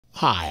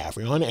Hi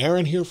everyone,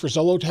 Aaron here for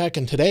Zollotech,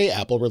 and today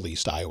Apple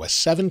released iOS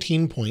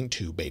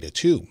 17.2 Beta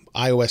 2.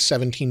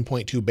 iOS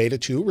 17.2 Beta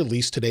 2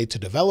 released today to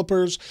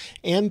developers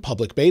and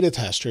public beta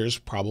testers,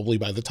 probably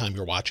by the time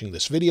you're watching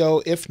this video,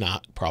 if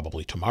not,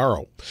 probably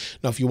tomorrow.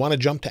 Now, if you want to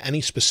jump to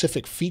any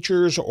specific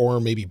features or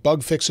maybe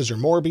bug fixes or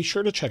more, be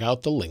sure to check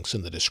out the links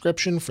in the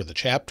description for the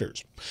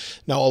chapters.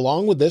 Now,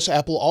 along with this,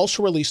 Apple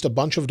also released a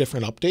bunch of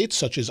different updates,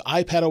 such as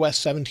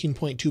iPadOS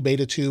 17.2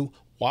 Beta 2,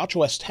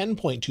 watchOS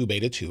 10.2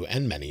 Beta 2,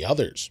 and many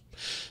others.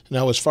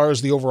 Now, as far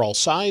as the overall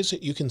size,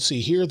 you can see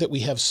here that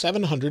we have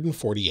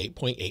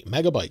 748.8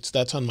 megabytes.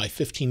 That's on my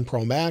 15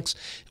 Pro Max.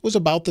 It was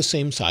about the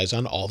same size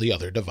on all the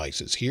other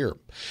devices here.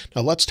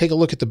 Now, let's take a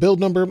look at the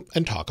build number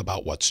and talk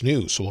about what's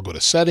new. So we'll go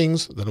to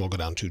Settings, then we'll go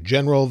down to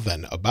General,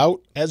 then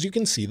About. As you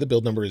can see, the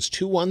build number is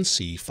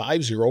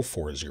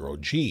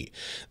 21C5040G.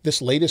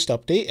 This latest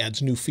update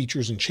adds new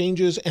features and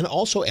changes and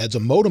also adds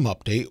a modem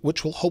update,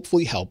 which will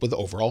hopefully help with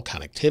overall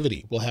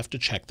connectivity. We'll have to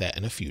check that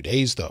in a few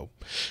days, though.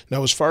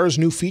 Now, as far as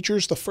new features,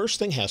 the first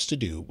thing has to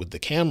do with the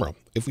camera.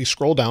 If we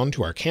scroll down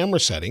to our camera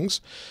settings,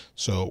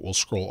 so we'll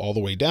scroll all the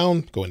way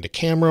down, go into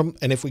camera,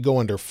 and if we go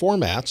under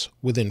formats,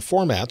 within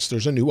formats,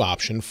 there's a new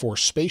option for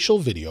spatial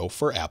video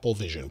for Apple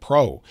Vision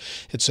Pro.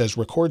 It says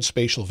record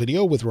spatial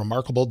video with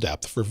remarkable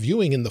depth for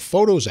viewing in the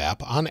Photos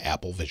app on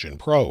Apple Vision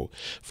Pro.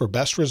 For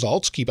best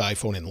results, keep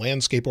iPhone in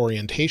landscape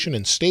orientation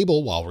and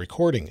stable while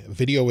recording.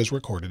 Video is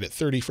recorded at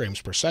 30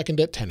 frames per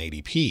second at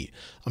 1080p.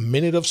 A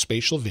minute of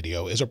spatial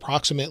video is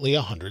approximately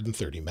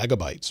 130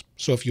 megabytes.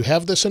 So if you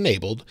have this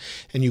enabled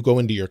and you go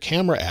into your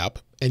camera app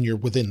and you're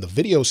within the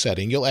video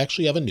setting, you'll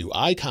actually have a new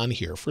icon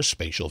here for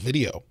spatial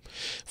video.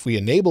 If we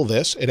enable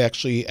this, it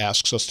actually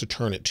asks us to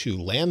turn it to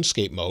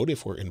landscape mode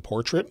if we're in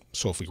portrait.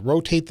 So if we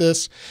rotate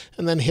this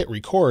and then hit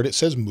record, it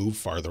says move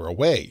farther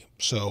away.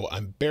 So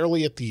I'm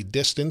barely at the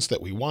distance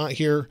that we want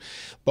here,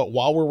 but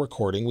while we're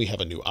recording, we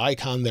have a new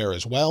icon there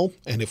as well.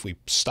 And if we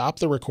stop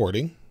the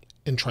recording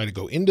and try to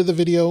go into the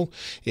video,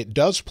 it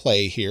does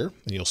play here,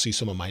 and you'll see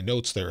some of my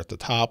notes there at the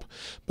top,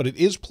 but it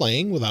is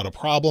playing without a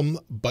problem,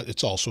 but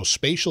it's also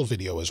spatial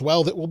video as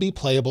well that will be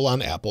playable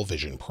on Apple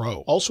Vision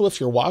Pro. Also,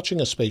 if you're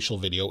watching a spatial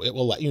video, it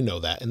will let you know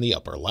that in the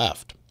upper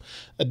left.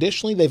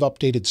 Additionally, they've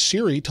updated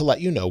Siri to let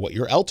you know what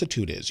your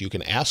altitude is. You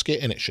can ask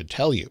it and it should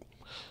tell you.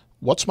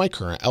 What's my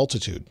current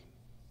altitude?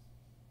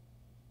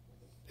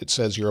 It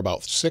says you're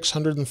about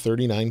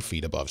 639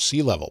 feet above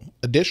sea level.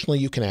 Additionally,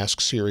 you can ask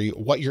Siri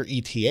what your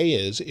ETA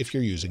is if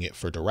you're using it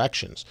for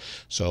directions.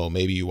 So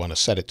maybe you want to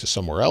set it to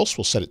somewhere else.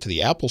 We'll set it to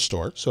the Apple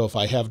Store. So if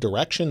I have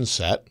directions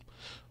set,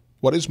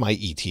 what is my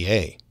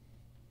ETA?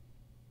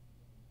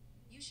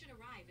 You should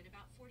arrive in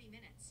about 40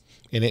 minutes.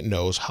 And it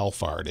knows how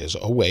far it is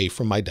away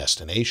from my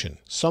destination.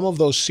 Some of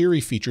those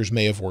Siri features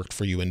may have worked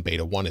for you in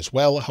Beta 1 as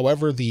well.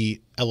 However,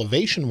 the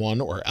elevation one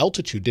or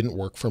altitude didn't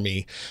work for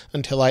me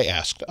until I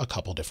asked a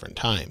couple different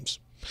times.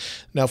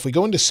 Now, if we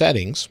go into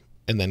settings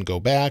and then go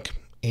back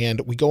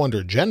and we go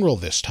under general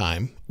this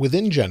time,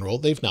 within general,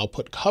 they've now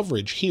put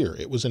coverage here.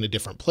 It was in a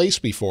different place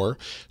before.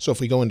 So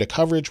if we go into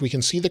coverage, we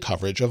can see the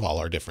coverage of all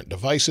our different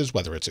devices,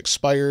 whether it's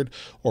expired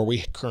or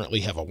we currently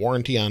have a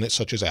warranty on it,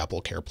 such as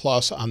Apple Care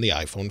Plus on the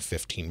iPhone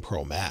 15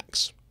 Pro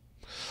Max.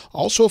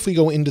 Also, if we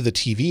go into the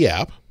TV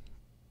app,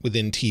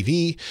 within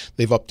TV,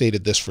 they've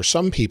updated this for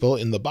some people.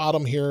 In the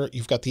bottom here,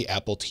 you've got the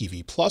Apple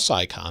TV Plus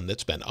icon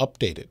that's been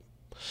updated.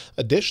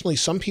 Additionally,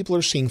 some people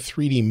are seeing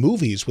 3D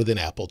movies within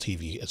Apple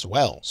TV as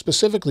well.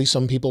 Specifically,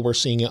 some people were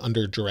seeing it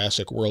under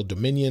Jurassic World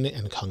Dominion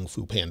and Kung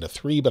Fu Panda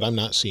 3, but I'm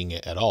not seeing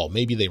it at all.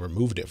 Maybe they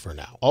removed it for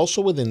now. Also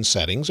within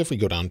settings, if we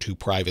go down to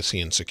privacy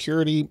and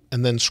security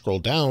and then scroll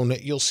down,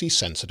 you'll see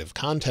sensitive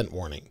content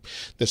warning.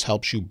 This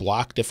helps you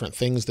block different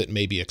things that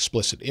may be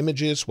explicit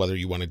images, whether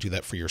you want to do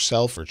that for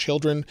yourself or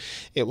children.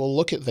 It will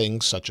look at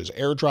things such as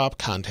AirDrop,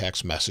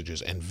 contacts,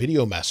 messages, and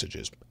video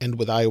messages. And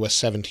with iOS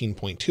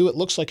 17.2, it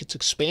looks like it's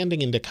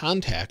expanding into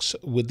contacts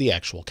with the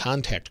actual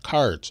contact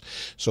cards.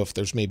 So if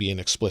there's maybe an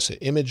explicit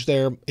image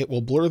there, it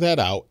will blur that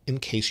out in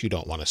case you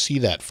don't want to see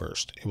that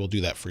first. It will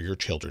do that for your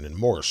children and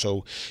more.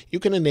 So you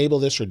can enable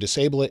this or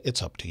disable it.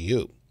 It's up to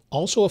you.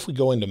 Also, if we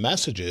go into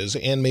messages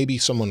and maybe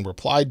someone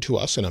replied to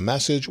us in a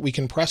message, we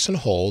can press and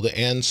hold,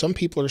 and some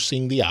people are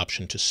seeing the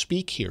option to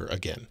speak here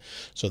again.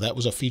 So that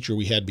was a feature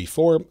we had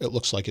before. It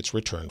looks like it's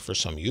returned for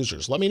some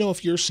users. Let me know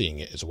if you're seeing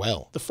it as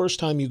well. The first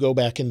time you go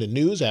back into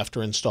News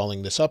after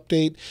installing this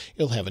update,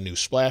 you'll have a new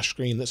splash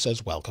screen that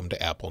says Welcome to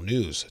Apple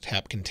News.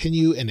 Tap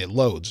Continue and it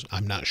loads.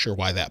 I'm not sure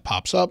why that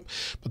pops up,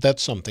 but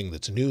that's something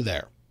that's new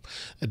there.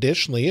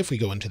 Additionally, if we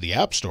go into the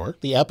App Store,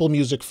 the Apple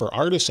Music for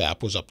Artists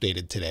app was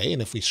updated today, and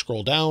if we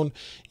scroll down,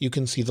 you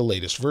can see the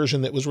latest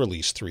version that was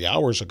released 3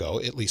 hours ago,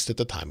 at least at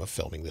the time of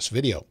filming this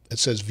video. It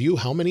says view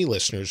how many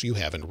listeners you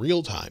have in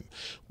real time,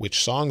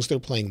 which songs they're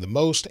playing the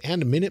most,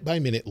 and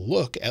minute-by-minute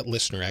look at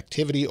listener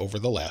activity over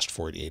the last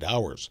 48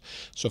 hours.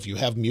 So if you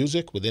have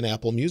music within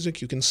Apple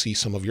Music, you can see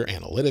some of your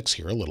analytics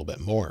here a little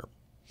bit more.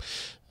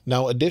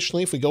 Now,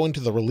 additionally, if we go into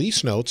the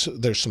release notes,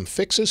 there's some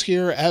fixes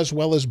here as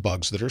well as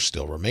bugs that are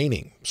still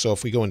remaining. So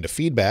if we go into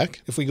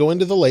feedback, if we go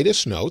into the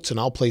latest notes, and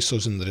I'll place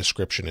those in the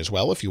description as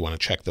well if you want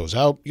to check those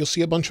out, you'll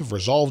see a bunch of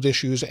resolved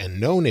issues and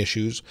known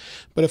issues.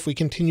 But if we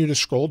continue to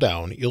scroll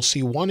down, you'll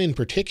see one in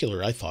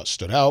particular I thought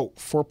stood out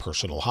for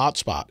personal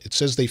hotspot. It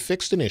says they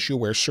fixed an issue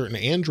where certain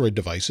Android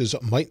devices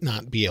might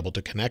not be able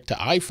to connect to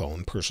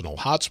iPhone personal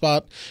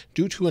hotspot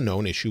due to a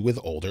known issue with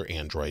older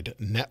Android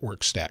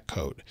network stack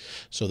code.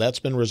 So that's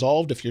been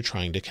resolved if you're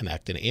trying to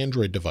connect an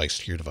Android device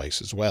to your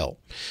device as well.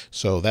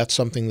 So that's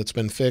something that's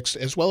been fixed,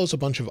 as well as a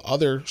bunch of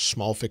other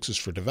small fixes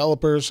for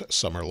developers.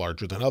 Some are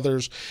larger than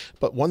others,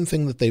 but one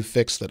thing that they've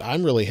fixed that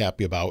I'm really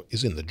happy about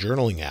is in the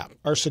journaling app.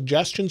 Our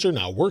suggestions are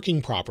now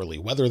working properly,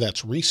 whether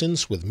that's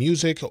recents with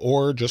music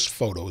or just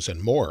photos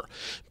and more.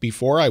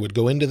 Before, I would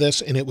go into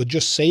this and it would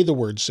just say the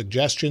word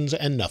suggestions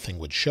and nothing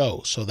would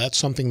show. So that's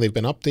something they've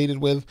been updated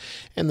with.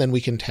 And then we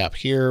can tap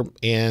here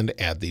and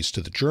add these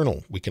to the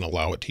journal. We can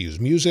allow it to use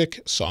music,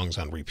 songs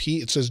on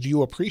repeat. It says, do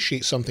you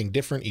appreciate something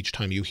different each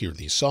time you hear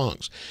these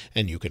songs?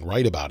 And you can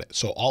write about it.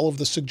 So all of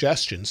the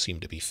suggestions seem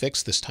to be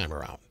fixed this time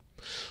around.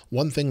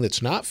 One thing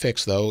that's not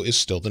fixed, though, is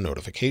still the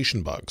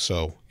notification bug.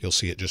 So you'll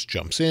see it just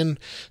jumps in,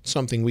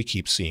 something we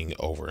keep seeing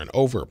over and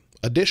over.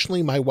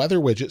 Additionally, my weather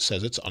widget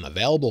says it's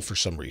unavailable for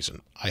some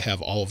reason. I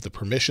have all of the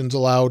permissions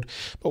allowed,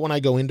 but when I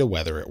go into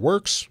weather, it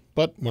works.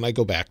 But when I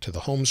go back to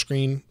the home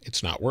screen,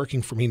 it's not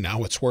working for me.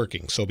 Now it's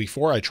working. So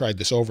before I tried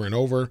this over and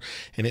over,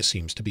 and it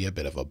seems to be a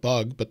bit of a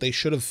bug, but they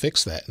should have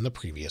fixed that in the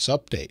previous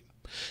update.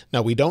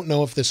 Now, we don't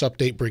know if this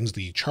update brings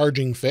the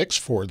charging fix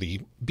for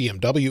the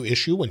BMW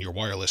issue when you're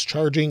wireless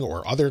charging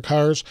or other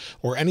cars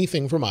or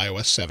anything from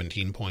iOS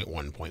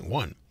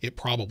 17.1.1. It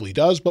probably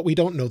does, but we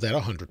don't know that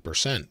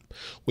 100%.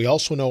 We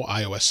also know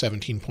iOS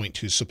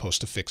 17.2 is supposed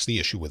to fix the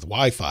issue with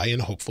Wi-Fi,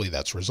 and hopefully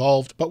that's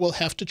resolved, but we'll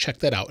have to check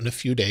that out in a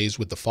few days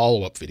with the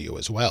follow-up video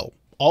as well.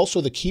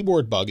 Also, the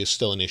keyboard bug is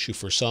still an issue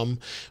for some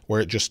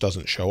where it just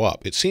doesn't show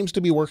up. It seems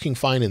to be working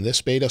fine in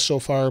this beta so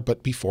far,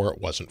 but before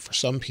it wasn't for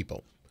some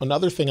people.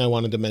 Another thing I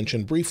wanted to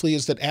mention briefly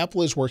is that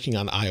Apple is working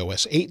on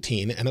iOS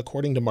 18, and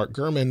according to Mark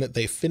Gurman,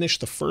 they finished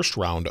the first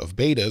round of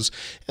betas,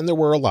 and there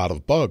were a lot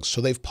of bugs,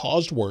 so they've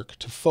paused work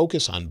to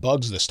focus on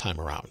bugs this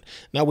time around.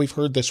 Now, we've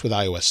heard this with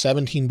iOS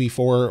 17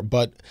 before,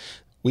 but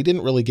we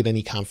didn't really get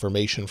any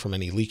confirmation from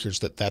any leakers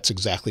that that's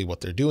exactly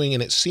what they're doing,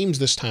 and it seems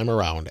this time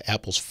around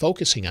Apple's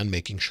focusing on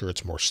making sure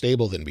it's more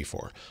stable than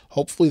before.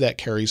 Hopefully that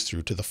carries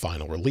through to the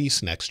final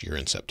release next year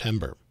in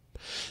September.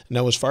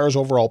 Now, as far as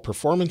overall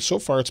performance, so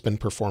far it's been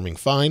performing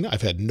fine.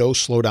 I've had no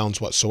slowdowns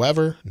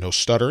whatsoever, no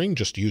stuttering,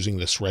 just using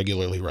this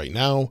regularly right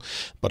now.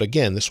 But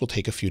again, this will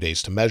take a few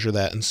days to measure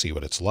that and see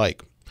what it's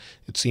like.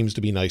 It seems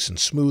to be nice and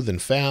smooth and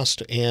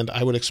fast, and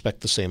I would expect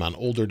the same on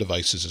older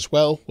devices as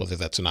well, whether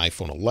that's an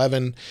iPhone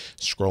 11,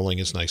 scrolling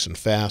is nice and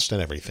fast,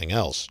 and everything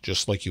else,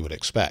 just like you would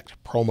expect.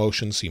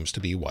 ProMotion seems to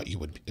be what you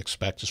would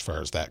expect as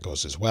far as that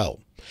goes as well.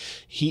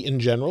 Heat in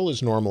general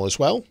is normal as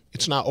well.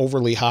 It's not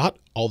overly hot,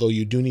 although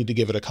you do need to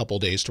give it a couple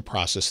days to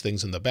process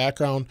things in the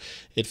background.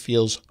 It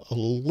feels a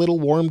little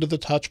warm to the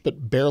touch,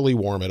 but barely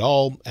warm at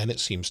all, and it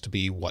seems to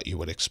be what you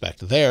would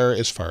expect there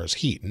as far as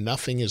heat.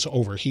 Nothing is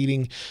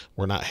overheating.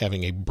 We're not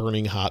having a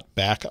burning hot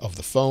back of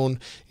the phone.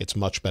 It's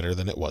much better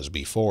than it was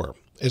before.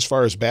 As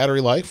far as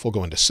battery life, we'll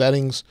go into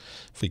settings.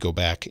 If we go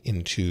back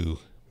into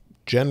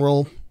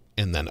general,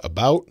 and then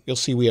about, you'll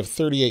see we have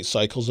 38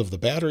 cycles of the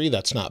battery.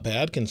 That's not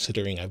bad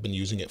considering I've been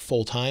using it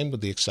full time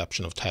with the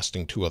exception of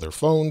testing 2 other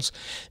phones.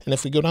 And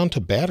if we go down to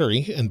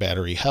battery and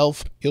battery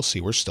health, you'll see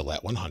we're still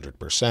at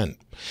 100%.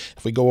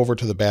 If we go over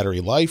to the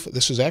battery life,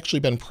 this has actually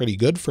been pretty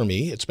good for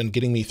me. It's been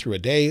getting me through a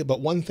day,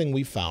 but one thing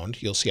we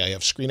found, you'll see I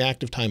have screen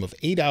active time of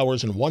 8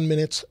 hours and 1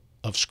 minute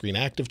of screen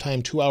active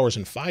time, 2 hours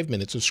and 5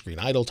 minutes of screen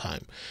idle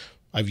time.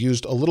 I've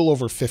used a little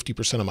over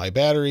 50% of my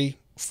battery,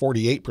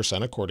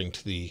 48% according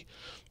to the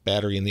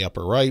battery in the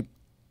upper right,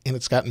 and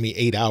it's gotten me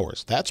 8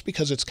 hours. That's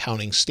because it's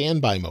counting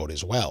standby mode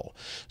as well.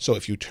 So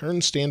if you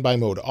turn standby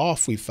mode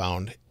off, we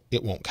found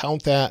it won't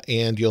count that,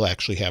 and you'll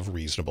actually have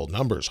reasonable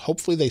numbers.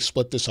 Hopefully they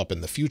split this up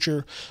in the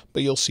future,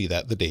 but you'll see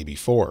that the day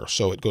before.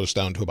 So it goes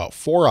down to about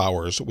 4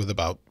 hours with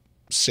about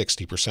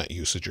 60%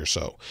 usage or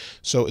so.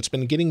 So it's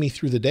been getting me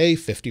through the day,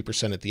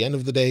 50% at the end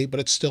of the day, but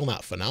it's still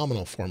not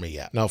phenomenal for me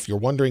yet. Now, if you're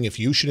wondering if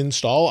you should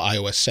install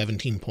iOS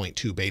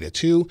 17.2 Beta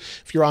 2,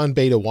 if you're on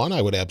Beta 1,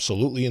 I would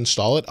absolutely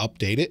install it,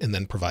 update it, and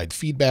then provide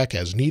feedback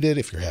as needed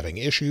if you're having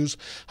issues.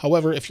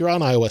 However, if you're on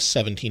iOS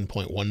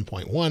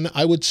 17.1.1,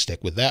 I would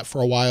stick with that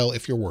for a while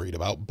if you're worried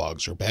about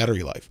bugs or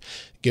battery life.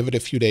 Give it a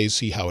few days,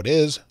 see how it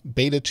is.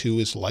 Beta 2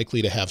 is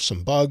likely to have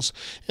some bugs,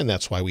 and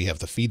that's why we have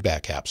the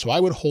feedback app. So I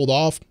would hold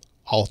off.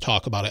 I'll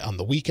talk about it on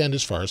the weekend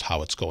as far as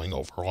how it's going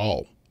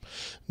overall.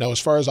 Now, as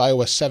far as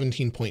iOS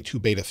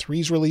 17.2 Beta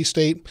 3's release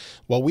date,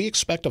 well, we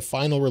expect a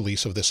final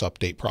release of this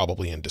update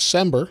probably in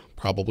December,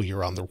 probably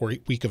around the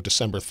week of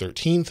December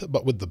 13th,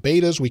 but with the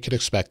betas, we could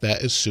expect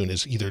that as soon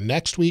as either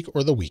next week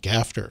or the week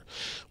after.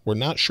 We're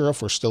not sure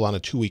if we're still on a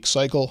 2-week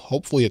cycle.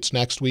 Hopefully it's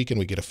next week and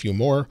we get a few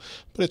more,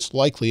 but it's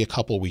likely a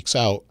couple weeks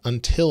out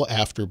until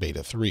after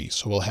Beta 3,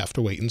 so we'll have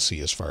to wait and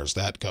see as far as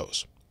that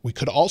goes. We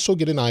could also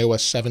get an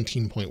iOS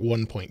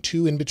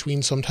 17.1.2 in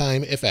between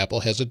sometime if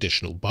Apple has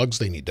additional bugs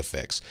they need to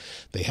fix.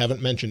 They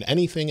haven't mentioned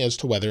anything as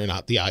to whether or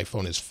not the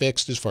iPhone is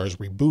fixed as far as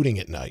rebooting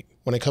at night.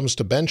 When it comes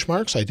to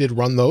benchmarks, I did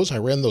run those. I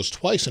ran those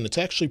twice, and it's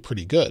actually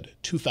pretty good.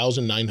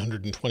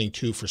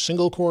 2,922 for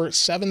single-core,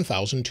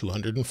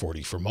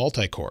 7,240 for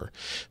multi-core.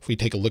 If we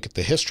take a look at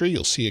the history,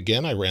 you'll see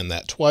again I ran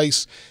that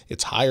twice.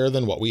 It's higher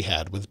than what we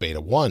had with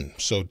Beta 1,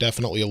 so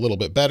definitely a little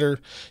bit better.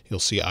 You'll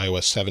see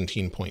iOS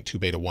 17.2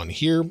 Beta 1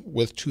 here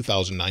with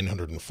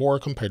 2,904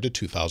 compared to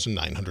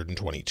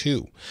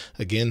 2,922.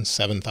 Again,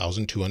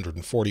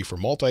 7,240 for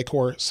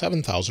multi-core,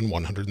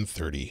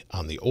 7,130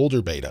 on the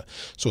older beta.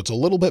 So it's a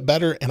little bit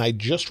better, and I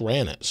just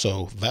ran it,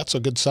 so that's a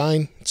good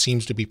sign. It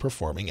seems to be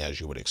performing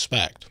as you would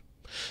expect.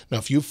 Now,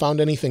 if you've found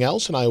anything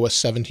else in iOS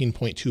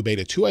 17.2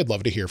 Beta 2, I'd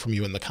love to hear from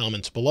you in the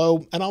comments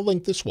below, and I'll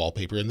link this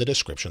wallpaper in the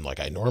description like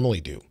I normally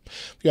do.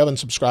 If you haven't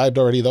subscribed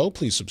already, though,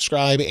 please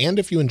subscribe, and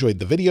if you enjoyed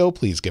the video,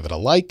 please give it a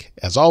like.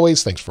 As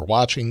always, thanks for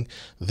watching.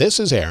 This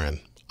is Aaron.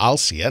 I'll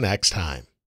see you next time.